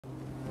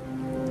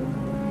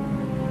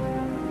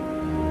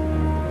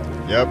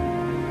Yep.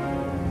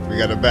 We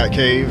got a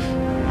Batcave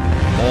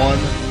on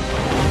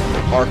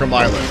Arkham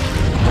Island.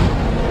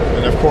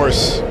 And of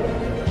course,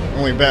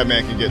 only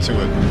Batman can get to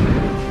it.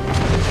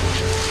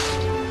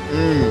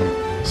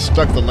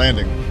 Stuck the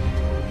landing.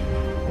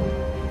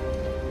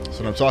 That's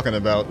what I'm talking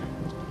about.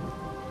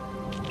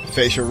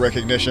 Facial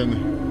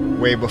recognition,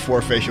 way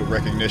before facial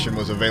recognition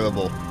was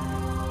available.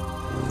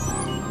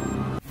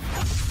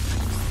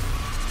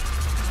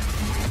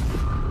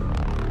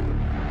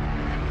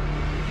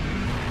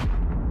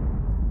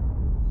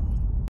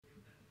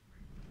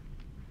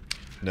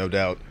 No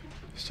doubt,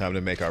 it's time to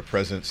make our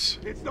presence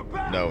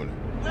known.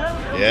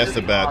 Yeah, it's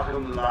the Bat.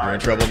 We're in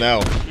trouble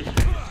now.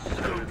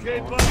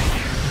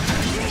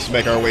 Let's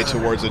make our way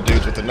towards the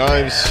dudes with the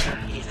knives.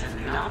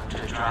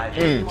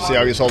 See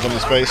how he's holding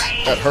his face?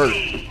 That hurt.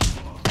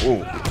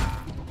 Ooh.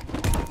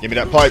 Give me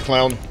that pipe,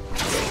 clown.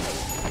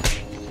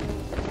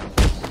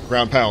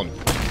 Ground pound.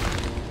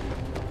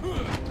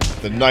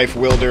 The knife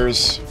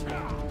wielders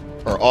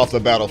are off the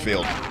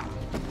battlefield.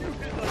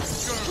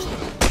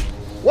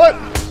 What?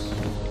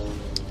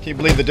 Can you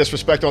believe the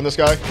disrespect on this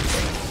guy?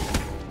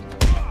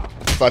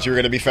 Thought you were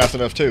going to be fast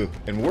enough too.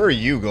 And where are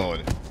you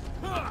going?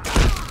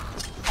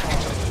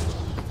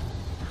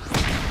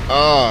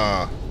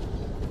 Ah.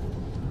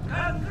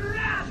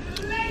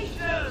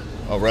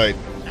 Alright.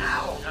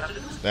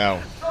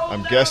 Now,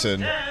 I'm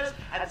guessing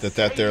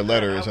that their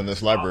letter is in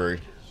this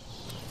library.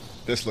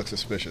 This looks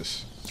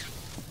suspicious.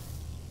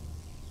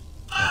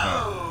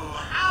 Oh,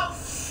 how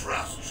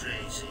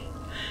frustrating.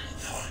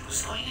 Thought it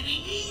was going to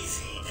be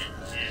easy,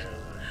 didn't you?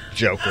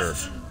 Joker.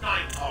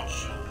 I taught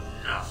you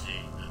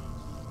nothing.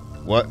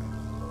 What?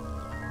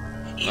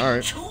 In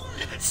Alright. 2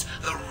 minutes,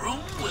 the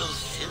room will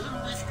fill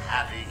with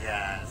happy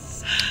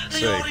gas. The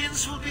See.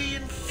 audience will be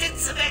in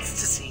fits of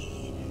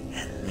ecstasy,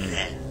 and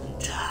then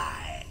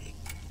die.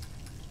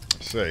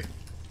 Let's see.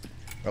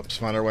 Oh, let's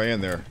find our way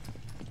in there.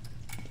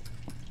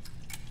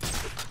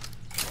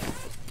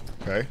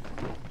 Okay.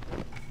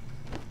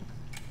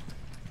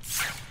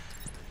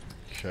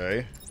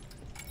 Okay.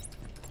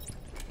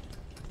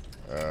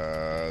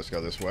 Let's go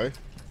this way.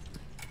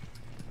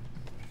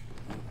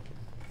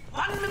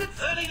 1 minute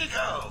 30 to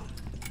go.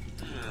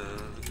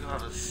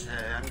 Gotta say,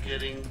 I'm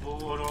getting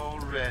bored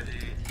already.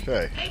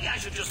 Okay. Maybe I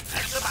should just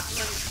press the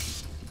button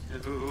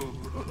and...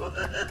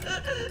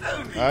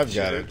 Only I've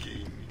got it.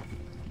 joking.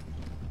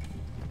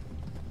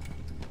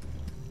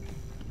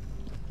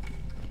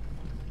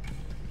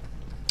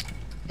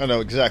 I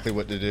know exactly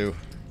what to do.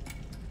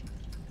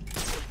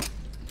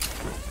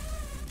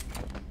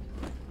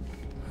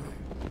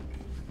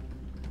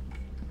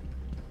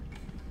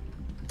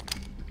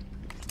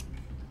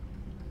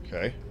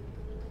 Okay.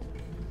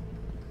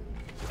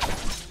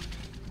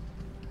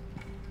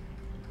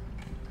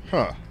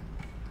 Huh.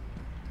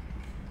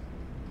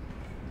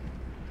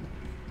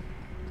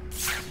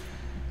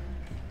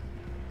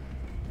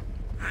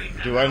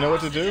 Do I know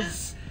what to do?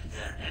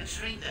 They're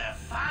entering their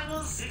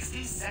final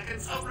 60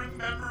 seconds of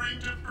remembering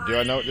to breathe. Do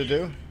I know what to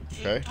do?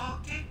 Okay.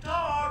 Tick-tock,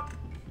 tick-tock.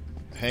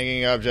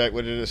 Hanging object,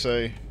 what did it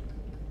say?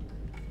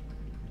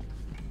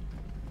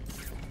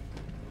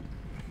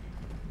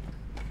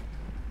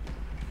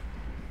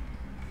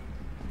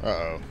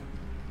 Uh-oh.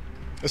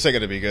 This ain't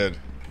gonna be good.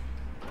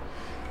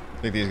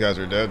 I think these guys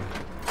are dead.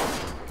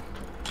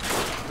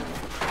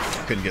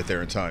 Couldn't get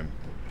there in time.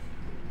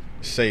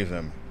 Save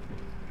them.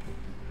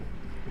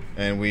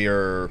 And we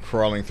are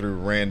crawling through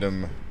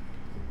random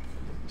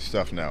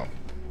stuff now.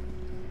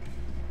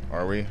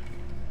 Are we?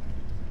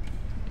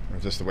 Or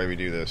is this the way we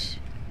do this?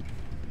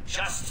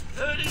 Just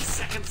 30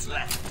 seconds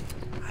left.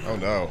 Oh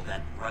no. Hope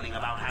that running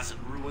about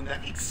hasn't ruined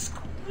that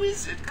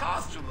exquisite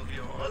costume of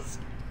yours.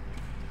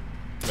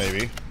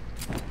 Maybe.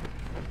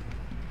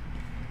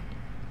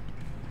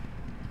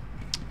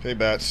 Okay,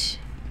 bats.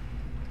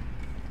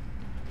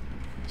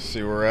 Let's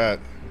see where we're at.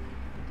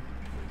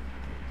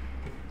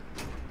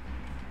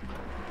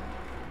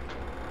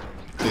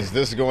 Is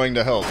this going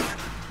to help?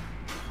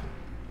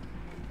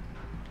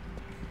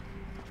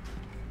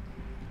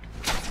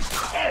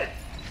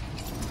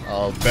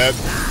 I'll bet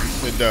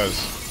it does.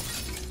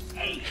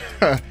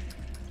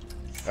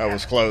 That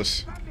was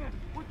close.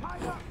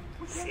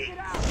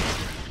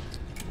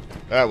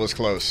 That was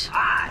close.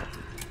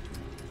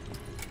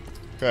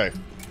 Okay.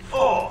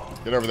 4,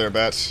 Get over there,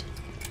 bats.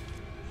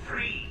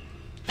 3.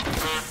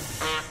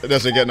 It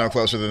doesn't get no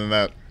closer than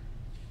that.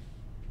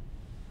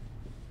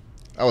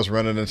 I was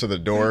running into the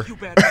door.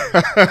 Thank you,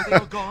 Batman. Are they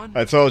all gone?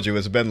 I told you,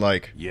 it's been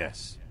like...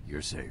 Yes,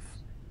 you're safe.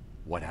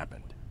 What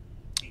happened?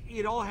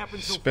 It all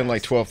happened so It's been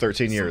like fast. 12,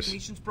 13 years. Some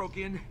patients broke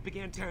in,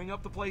 began tearing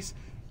up the place,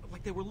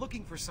 like they were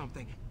looking for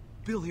something.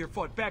 Bill here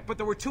fought back, but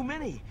there were too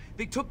many.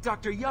 They took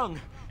Dr. Young.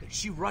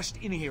 She rushed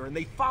in here, and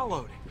they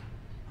followed.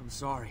 I'm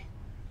sorry.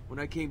 When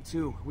I came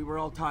to, we were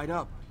all tied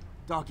up.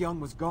 Doc Young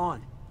was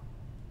gone.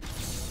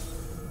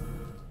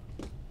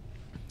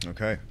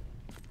 Okay.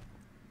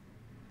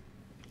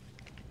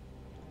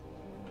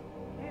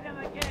 Hit him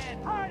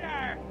again,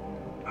 harder!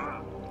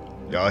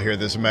 Y'all hear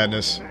this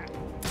madness?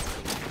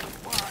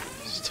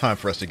 It's time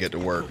for us to get to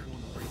work.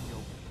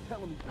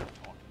 Tell him he's not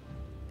talking.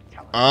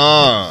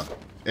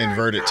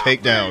 Inverted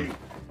takedown.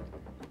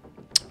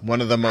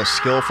 One of the most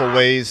skillful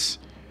ways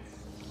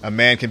a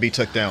man can be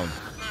took down.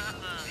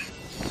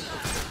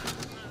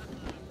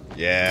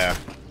 Yeah.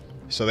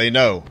 So they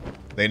know.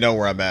 They know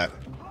where I'm at.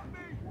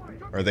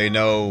 Or they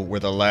know where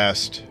the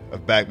last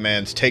of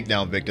Batman's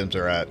takedown victims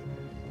are at.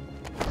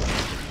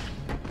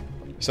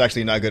 It's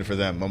actually not good for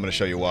them. I'm going to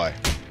show you why.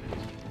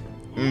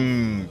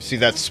 See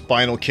that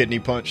spinal kidney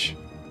punch?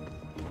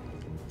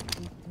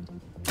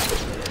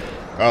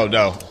 Oh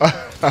no.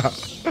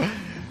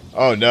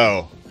 Oh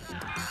no.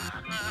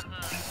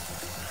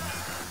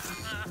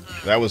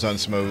 That was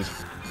unsmooth.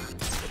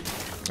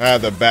 I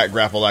had the bat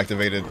grapple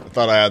activated. I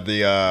thought I had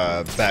the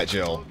bat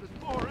gel.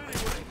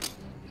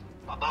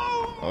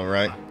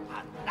 Alright.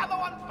 Another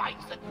one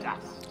bites the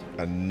dust.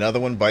 Another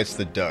one bites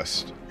the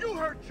dust. You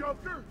heard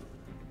Joker.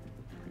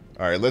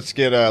 Alright, let's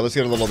get a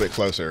little bit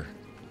closer.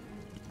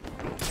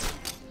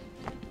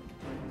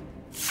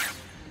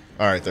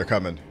 Alright, they're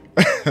coming.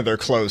 They're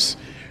close.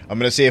 I'm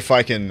gonna see if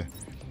I can...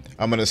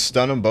 I'm gonna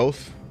stun them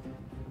both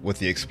with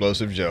the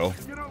explosive Joe.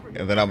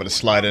 And then I'm gonna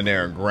slide in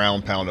there and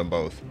ground pound them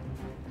both.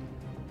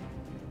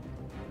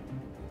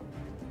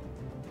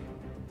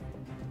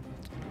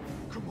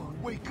 Come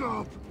on, wake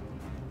up.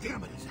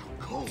 Damn it, he's out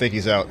cold. I think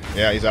he's out.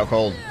 Yeah, he's out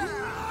cold.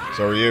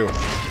 So are you.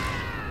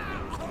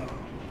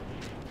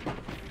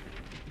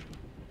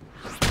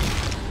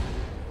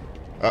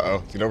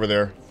 Uh-oh. Get over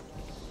there.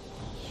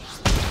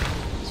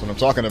 That's what I'm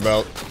talking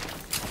about.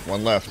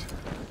 One left.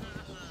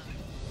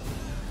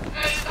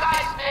 Hey, you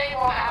guys may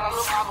want to have a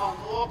look on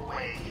the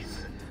walkways.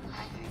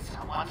 I think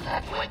someone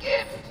left you a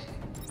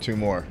gift. Two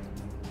more.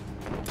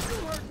 You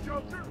heard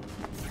Joker.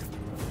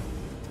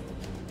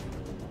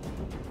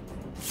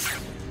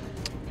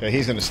 Okay,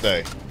 he's gonna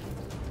stay.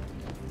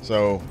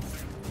 So,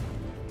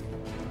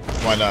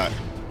 why not?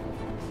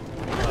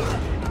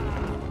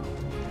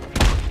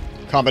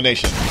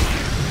 Combination.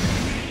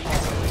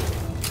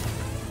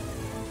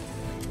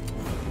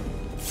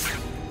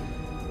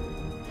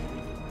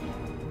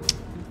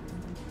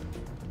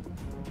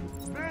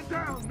 Man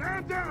down,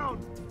 man down.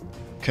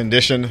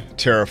 Condition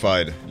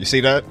terrified. You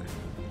see that?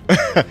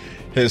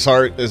 His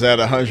heart is at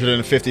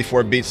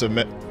 154 beats a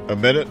minute.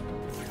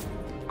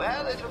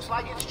 Well, it looks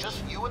like it's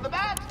just you and the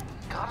bat.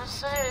 Gotta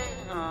say,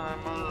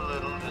 I'm a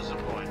little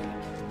disappointed.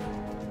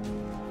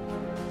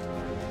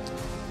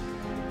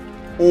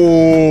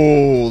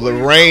 Ooh, the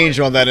range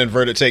on that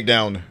inverted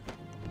takedown.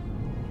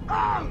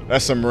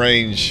 That's some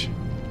range.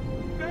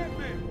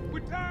 Batman, we're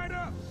tied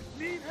up.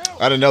 Need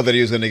help. I didn't know that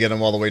he was going to get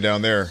him all the way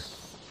down there.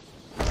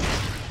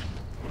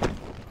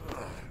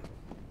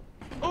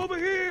 Over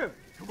here.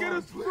 Get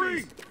us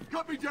free.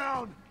 Cut me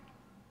down.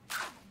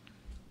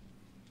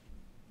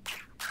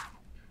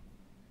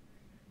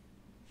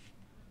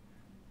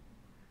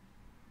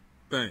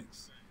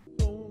 Thanks.